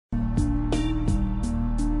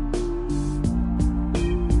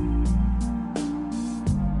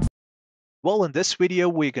Well, in this video,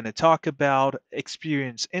 we're going to talk about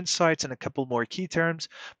experience insights and a couple more key terms.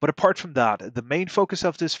 But apart from that, the main focus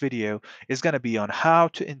of this video is going to be on how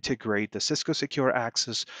to integrate the Cisco Secure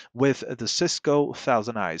Access with the Cisco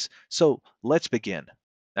ThousandEyes. So let's begin.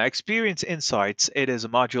 Now, Experience Insights, it is a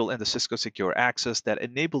module in the Cisco Secure Access that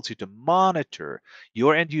enables you to monitor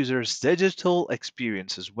your end users' digital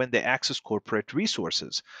experiences when they access corporate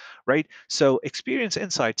resources, right? So Experience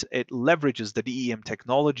Insights, it leverages the DEM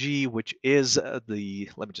technology, which is let me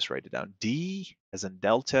just write it down, D as in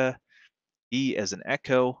Delta, E as in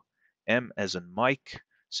Echo, M as in Mike.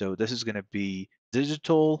 So this is going to be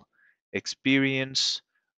digital experience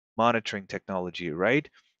monitoring technology, right?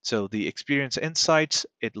 So the Experience Insights,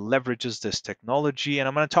 it leverages this technology, and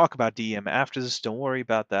I'm going to talk about DEM after this. Don't worry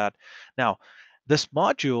about that. Now, this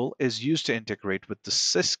module is used to integrate with the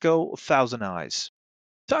Cisco ThousandEyes.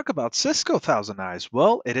 Talk about Cisco ThousandEyes.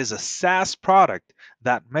 Well, it is a SaaS product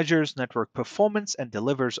that measures network performance and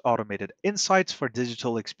delivers automated insights for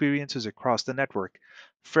digital experiences across the network.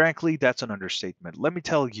 Frankly, that's an understatement. Let me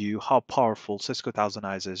tell you how powerful Cisco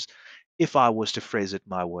ThousandEyes is if I was to phrase it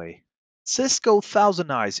my way. Cisco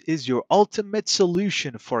ThousandEyes is your ultimate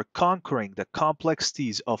solution for conquering the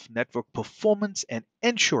complexities of network performance and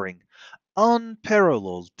ensuring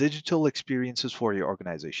unparalleled digital experiences for your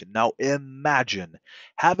organization. Now imagine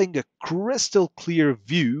having a crystal clear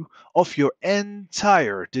view of your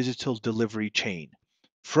entire digital delivery chain,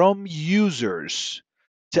 from users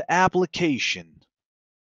to application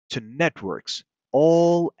to networks,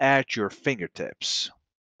 all at your fingertips.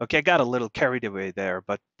 Okay, I got a little carried away there,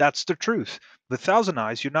 but that's the truth. With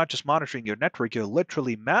ThousandEyes, you're not just monitoring your network, you're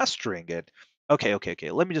literally mastering it. Okay.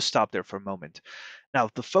 Let me just stop there for a moment. Now,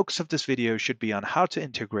 the focus of this video should be on how to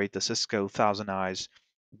integrate the Cisco ThousandEyes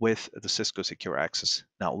with the Cisco Secure Access.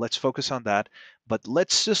 Now, let's focus on that, but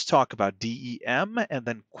let's just talk about DEM and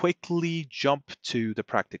then quickly jump to the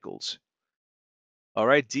practicals. All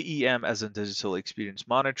right, DEM as in digital experience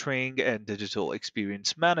monitoring and digital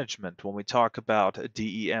experience management. When we talk about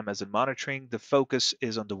DEM as in monitoring, the focus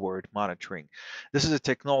is on the word monitoring. This is a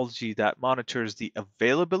technology that monitors the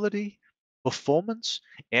availability, performance,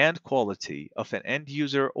 and quality of an end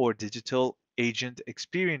user or digital agent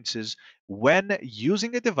experiences when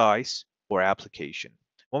using a device or application.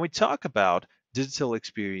 When we talk about digital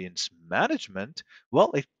experience management,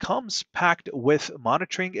 well, it comes packed with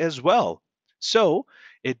monitoring as well. So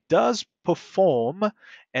it does perform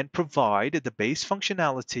and provide the base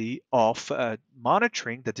functionality of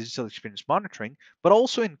monitoring, the digital experience monitoring, but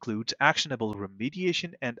also includes actionable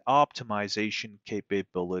remediation and optimization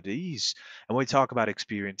capabilities. And when we talk about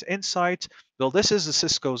experience insights, well, this is the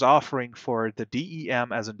Cisco's offering for the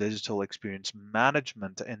DEM as a digital experience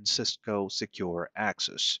management in Cisco Secure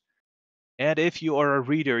Access. And if you are a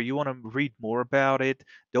reader, you want to read more about it,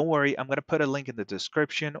 don't worry, I'm going to put a link in the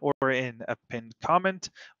description or in a pinned comment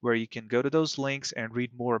where you can go to those links and read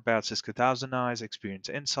more about Cisco ThousandEyes, Experience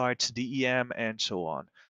Insights, DEM, and so on.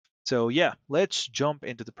 So yeah, let's jump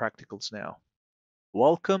into the practicals now.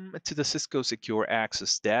 Welcome to the Cisco Secure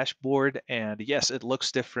Access dashboard. And yes, it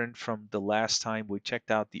looks different from the last time we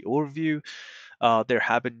checked out the overview. There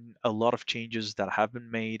have been a lot of changes that have been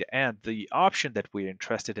made, and the option that we're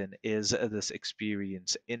interested in is this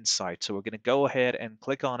Experience Insight. So we're going to go ahead and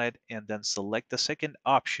click on it and then select the second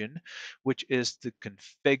option, which is the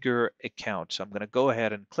Configure Account. So I'm going to go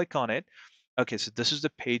ahead and click on it. Okay, so this is the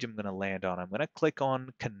page I'm going to land on. I'm going to click on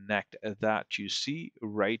Connect that you see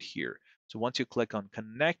right here. So once you click on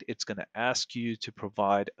Connect, it's going to ask you to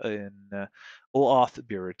provide an OAuth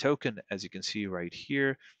bearer token, as you can see right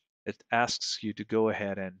here. It asks you to go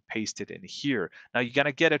ahead and paste it in here. Now you're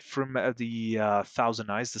gonna get it from the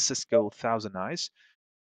ThousandEyes, the Cisco ThousandEyes.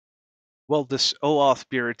 Well, this OAuth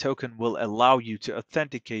bearer token will allow you to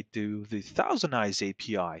authenticate to the ThousandEyes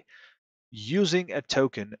API using a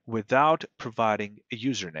token without providing a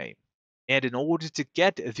username. And in order to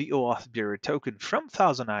get the OAuth bearer token from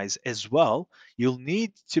ThousandEyes as well, you'll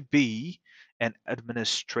need to be an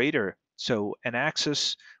administrator. So an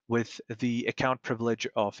access with the account privilege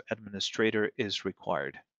of administrator is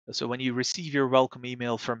required. So when you receive your welcome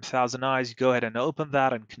email from ThousandEyes, you go ahead and open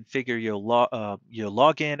that and configure your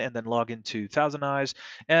login and then log into ThousandEyes.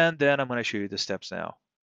 And then I'm going to show you the steps now.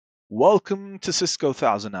 Welcome to Cisco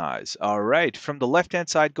ThousandEyes. All right, from the left-hand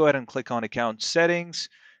side, go ahead and click on Account Settings.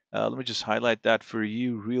 Let me just highlight that for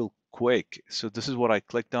you real quick. So this is what I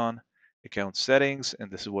clicked on, Account Settings,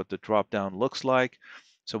 and this is what the drop-down looks like.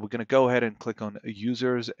 So we're going to go ahead and click on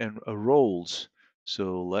Users and Roles.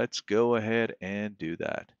 So let's go ahead and do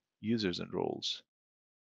that. Users and Roles.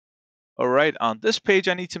 All right, on this page,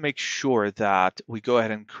 I need to make sure that we go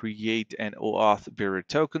ahead and create an OAuth bearer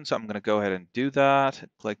token. So I'm going to go ahead and do that.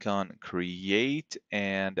 Click on create,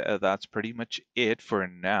 and that's pretty much it for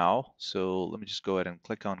now. So let me just go ahead and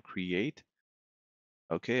click on create.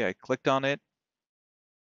 Okay, I clicked on it.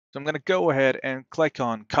 So I'm going to go ahead and click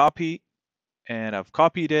on copy, and I've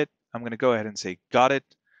copied it. I'm going to go ahead and say got it.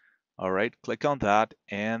 All right, click on that,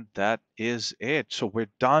 and that is it. So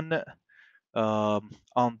we're done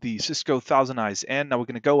on the Cisco ThousandEyes end. Now we're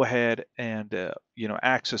going to go ahead and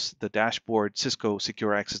access the dashboard, Cisco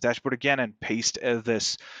Secure Access dashboard again, and paste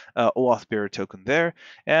this OAuth bearer token there,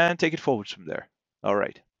 and take it forwards from there. All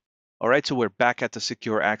right. All right, so we're back at the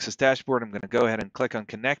Secure Access dashboard. I'm going to go ahead and click on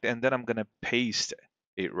Connect, and then I'm going to paste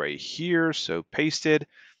it right here. So pasted.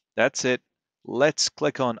 That's it. Let's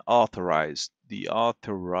click on Authorize, the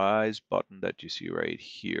Authorize button that you see right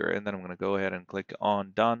here. And then I'm going to go ahead and click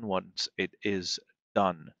on Done once it is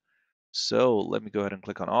done. So let me go ahead and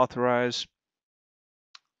click on Authorize.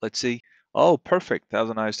 Let's see. Oh, perfect.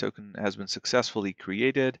 ThousandEyes token has been successfully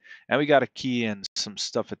created. And we got a key and some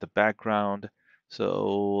stuff at the background.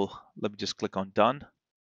 So let me just click on Done.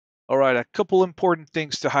 All right, a couple important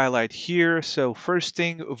things to highlight here. So first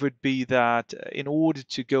thing would be that in order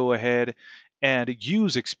to go ahead and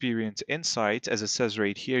use Experience Insights, as it says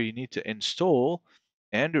right here, you need to install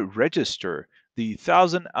and register the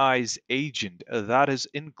Thousand Eyes agent that is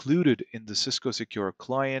included in the Cisco Secure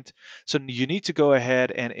client. So you need to go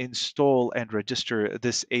ahead and install and register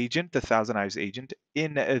this agent, the Thousand Eyes agent,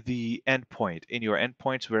 in the endpoint, in your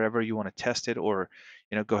endpoints, wherever you want to test it or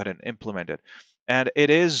go ahead and implement it. And it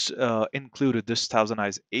is included, this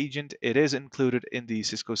ThousandEyes agent, it is included in the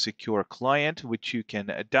Cisco Secure client, which you can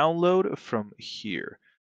download from here.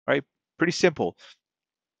 All right, pretty simple.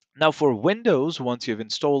 Now for Windows, once you've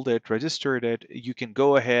installed it, registered it, you can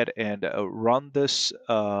go ahead and run this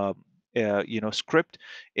script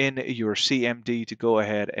in your CMD to go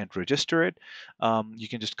ahead and register it. You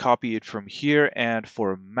can just copy it from here, and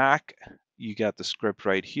for Mac, you got the script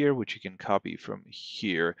right here, which you can copy from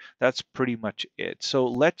here. That's pretty much it. So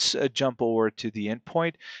let's jump over to the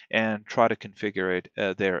endpoint and try to configure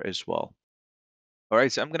it there as well. All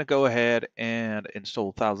right, so I'm going to go ahead and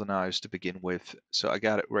install ThousandEyes to begin with. So I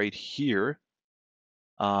got it right here.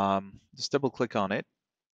 Just double click on it,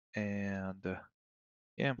 and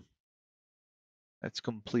yeah, let's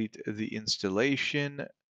complete the installation.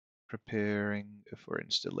 Preparing for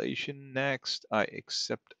installation. Next, I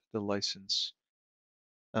accept the license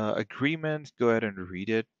agreement. Go ahead and read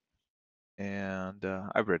it, and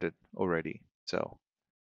I've read it already. So,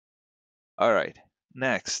 all right,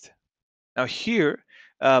 next. Now here,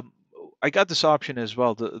 um, I got this option as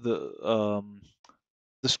well. The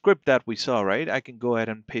script that we saw, right? I can go ahead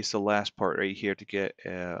and paste the last part right here to get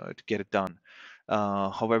it done.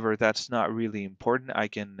 However, that's not really important.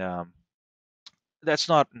 That's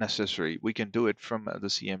not necessary. We can do it from the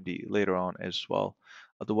CMD later on as well.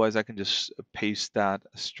 Otherwise, I can just paste that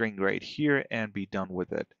string right here and be done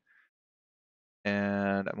with it.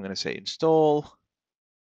 And I'm going to say install.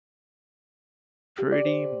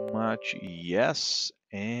 Pretty much yes.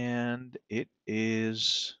 And it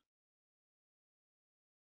is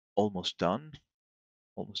almost done.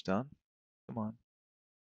 Almost done. Come on.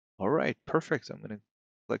 All right, perfect. I'm going to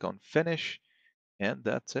click on finish, and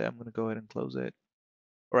that's it. I'm going to go ahead and close it.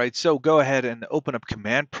 All right, so go ahead and open up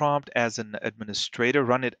command prompt as an administrator,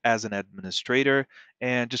 run it as an administrator,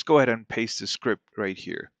 and just go ahead and paste the script right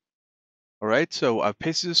here. All right, so I've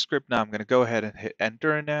pasted the script. Now I'm going to go ahead and hit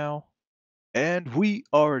enter now, and we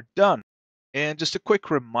are done. And just a quick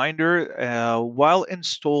reminder, while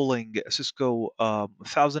installing Cisco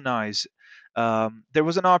ThousandEyes, there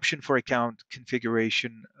was an option for account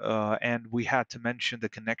configuration, and we had to mention the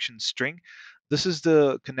connection string. This is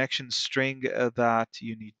the connection string that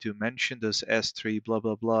you need to mention, this S3 blah,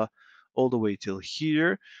 blah, blah, all the way till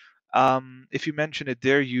here. If you mention it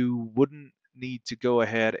there, you wouldn't need to go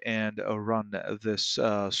ahead and run this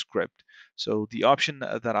script. So the option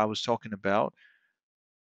that I was talking about,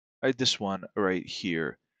 this one right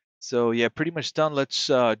here. So yeah, pretty much done. Let's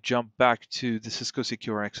jump back to the Cisco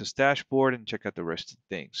Secure Access dashboard and check out the rest of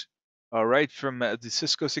the things. All right, from the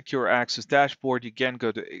Cisco Secure Access dashboard, you again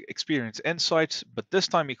go to Experience Insights, but this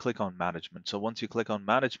time you click on Management. So once you click on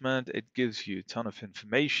Management, it gives you a ton of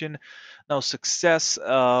information. Now, Success,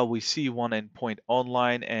 we see one endpoint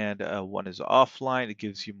online and one is offline. It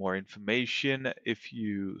gives you more information if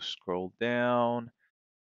you scroll down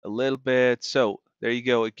a little bit. So There you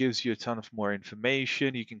go. It gives you a ton of more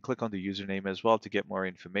information. You can click on the username as well to get more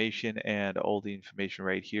information and all the information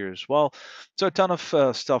right here as well. So a ton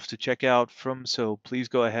of stuff to check out from. So please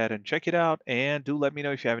go ahead and check it out and do let me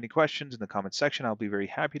know if you have any questions in the comment section. I'll be very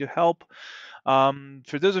happy to help.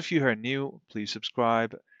 For those of you who are new, please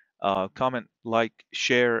subscribe, comment, like,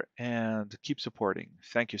 share, and keep supporting.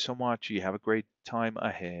 Thank you so much. You have a great time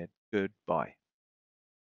ahead. Goodbye.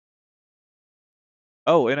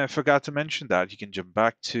 Oh, and I forgot to mention that you can jump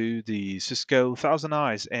back to the Cisco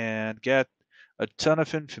ThousandEyes and get a ton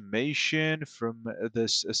of information from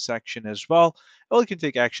this section as well. Or you can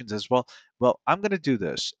take actions as well. Well, I'm going to do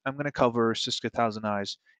this. I'm going to cover Cisco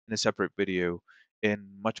ThousandEyes in a separate video in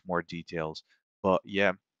much more details. But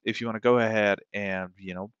yeah, if you want to go ahead and,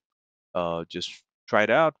 just try it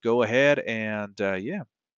out, go ahead and, yeah,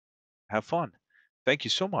 have fun. Thank you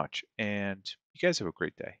so much. And you guys have a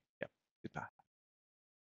great day. Yeah, goodbye.